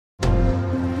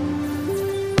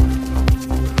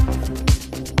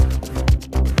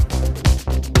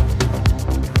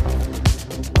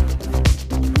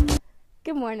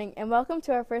morning and welcome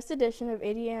to our first edition of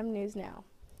ADMS News Now,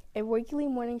 a weekly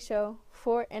morning show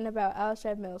for and about Alice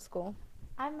Drive Middle School.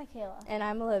 I'm Michaela. And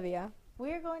I'm Olivia.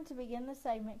 We are going to begin the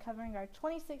segment covering our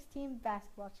 2016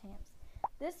 basketball champs.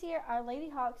 This year, our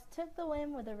Lady Hawks took the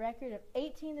win with a record of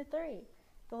 18-3.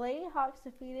 The Lady Hawks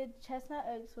defeated Chestnut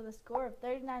Oaks with a score of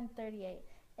 39-38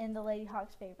 in the Lady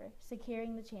Hawks' favor,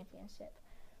 securing the championship.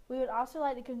 We would also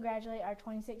like to congratulate our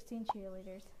 2016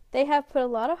 cheerleaders. They have put a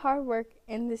lot of hard work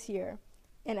in this year,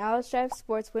 and Alice Drive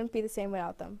sports wouldn't be the same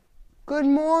without them. Good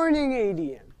morning,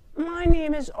 ADM. My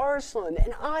name is Arslan,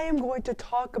 and I am going to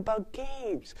talk about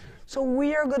games. So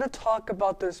we are going to talk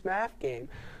about this math game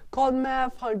called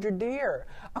Math 100 Deer,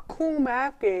 a cool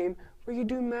math game where you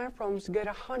do math problems to get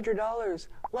 $100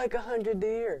 like 100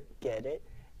 deer. Get it?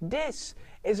 This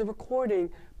is a recording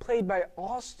played by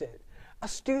Austin, a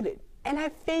student. And I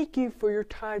thank you for your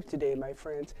time today, my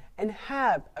friends, and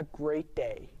have a great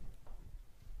day.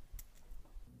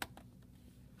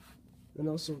 And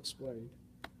also explain.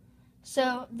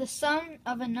 So the sum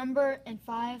of a number and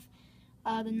 5,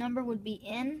 the number would be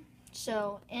n.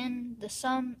 So the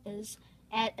sum is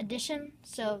at addition.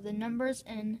 So the numbers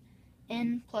in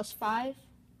n plus 5.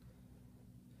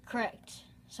 Correct.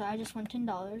 So I just won $10.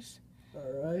 All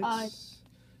right.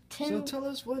 So tell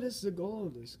us, what is the goal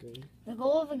of this game? The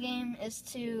goal of the game is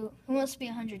to, who wants to be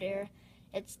 100 air?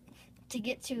 It's to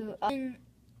get to 10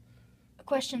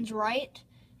 questions right,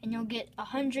 and you'll get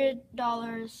 $100.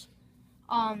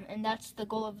 And that's the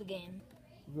goal of the game.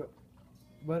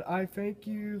 But I thank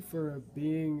you for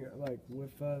being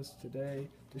with us today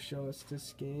to show us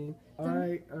this game. All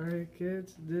right,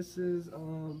 kids. This is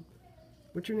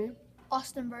what's your name?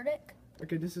 Austin Burdick.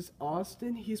 Okay, this is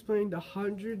Austin. He's playing the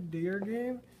 100 Dare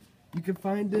game. You can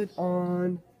find it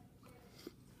on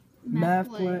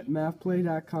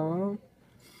mathplay.com.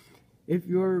 If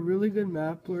you're a really good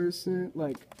math person,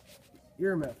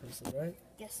 you're a math person, right?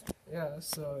 Yes, sir. Yeah,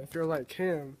 so if you're like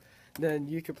him, then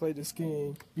you can play this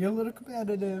game, be a little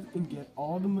competitive, and get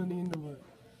all the money in the world.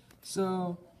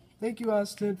 So, thank you,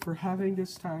 Austin, for having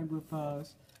this time with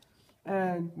us.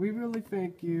 And we really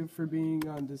thank you for being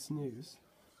on this news.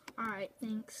 All right,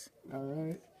 thanks. All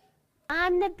right.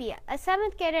 I'm Nabia, a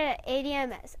 7th grader at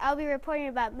ADMS. I'll be reporting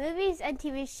about movies and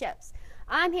TV shows.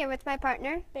 I'm here with my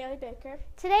partner, Bailey Baker.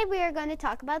 Today we are going to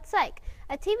talk about Psych,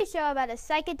 a TV show about a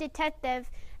psychic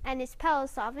detective and his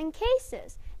pals solving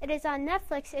cases. It is on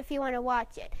Netflix if you want to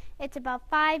watch it. It's about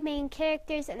 5 main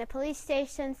characters in a police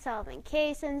station solving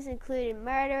cases, including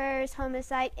murderers,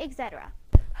 homicide, etc.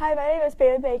 Hi, my name is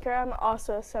Bailey Baker. I'm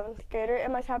also a 7th grader,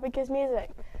 and my topic is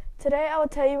music. Today I will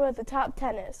tell you what the top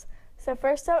 10 is. So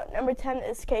first up, number 10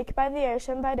 is Cake by the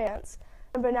Ocean by Dance.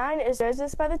 Number 9 is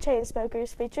Roses by the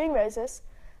Chainsmokers featuring Roses.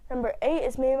 Number 8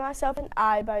 is Me, Myself, and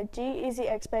I by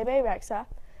G-Eazy-X by Bay Rexa.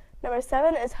 Number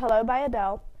 7 is Hello by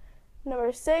Adele.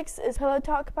 Number 6 is Pillow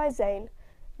Talk by Zayn.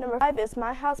 Number 5 is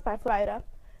My House by Florida.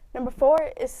 Number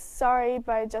 4 is Sorry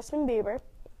by Justin Bieber.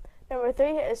 Number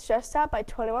 3 is Stressed Out by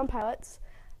 21 Pilots.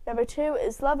 Number 2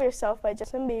 is Love Yourself by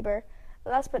Justin Bieber.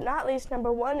 Last but not least,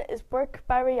 number 1 is Work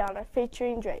by Rihanna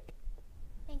featuring Drake.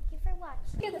 Thank you for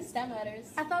watching. Look at the STEM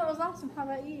letters. I thought it was awesome. How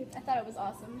about you? I thought it was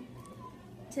awesome.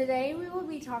 Today we will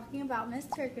be talking about Miss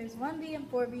Turco's 1B and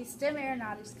 4B STEM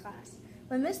Aeronautics class.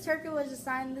 When Miss Turco was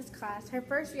assigned this class, her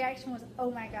first reaction was,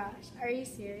 "Oh my gosh, are you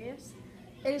serious?"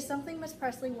 It is something Miss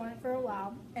Presley wanted for a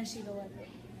while, and she delivered.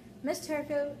 Miss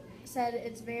Turco said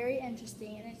it's very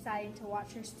interesting and exciting to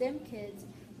watch her STEM kids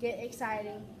get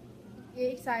excited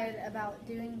about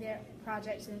doing their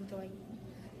projects and enjoying them.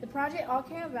 The project all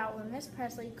came about when Miss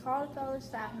Presley called a fellow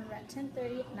staff member at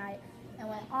 10:30 at night and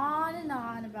went on and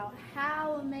on about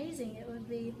how amazing it would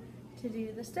be to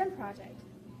do the STEM project.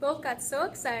 Both got so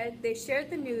excited they shared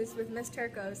the news with Miss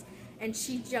Turcos, and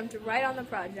she jumped right on the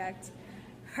project.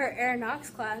 Her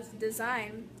aeronautics class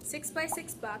designed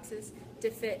 6x6 boxes to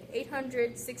fit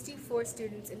 864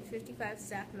 students and 55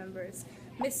 staff members.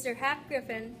 Mr. Hack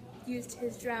Griffin used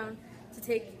his drone to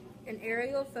take an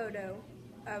aerial photo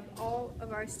of all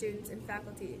of our students and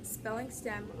faculty spelling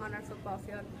STEM on our football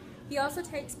field. He also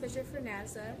takes pictures for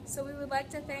NASA, so we would like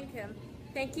to thank him.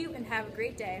 Thank you and have a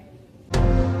great day.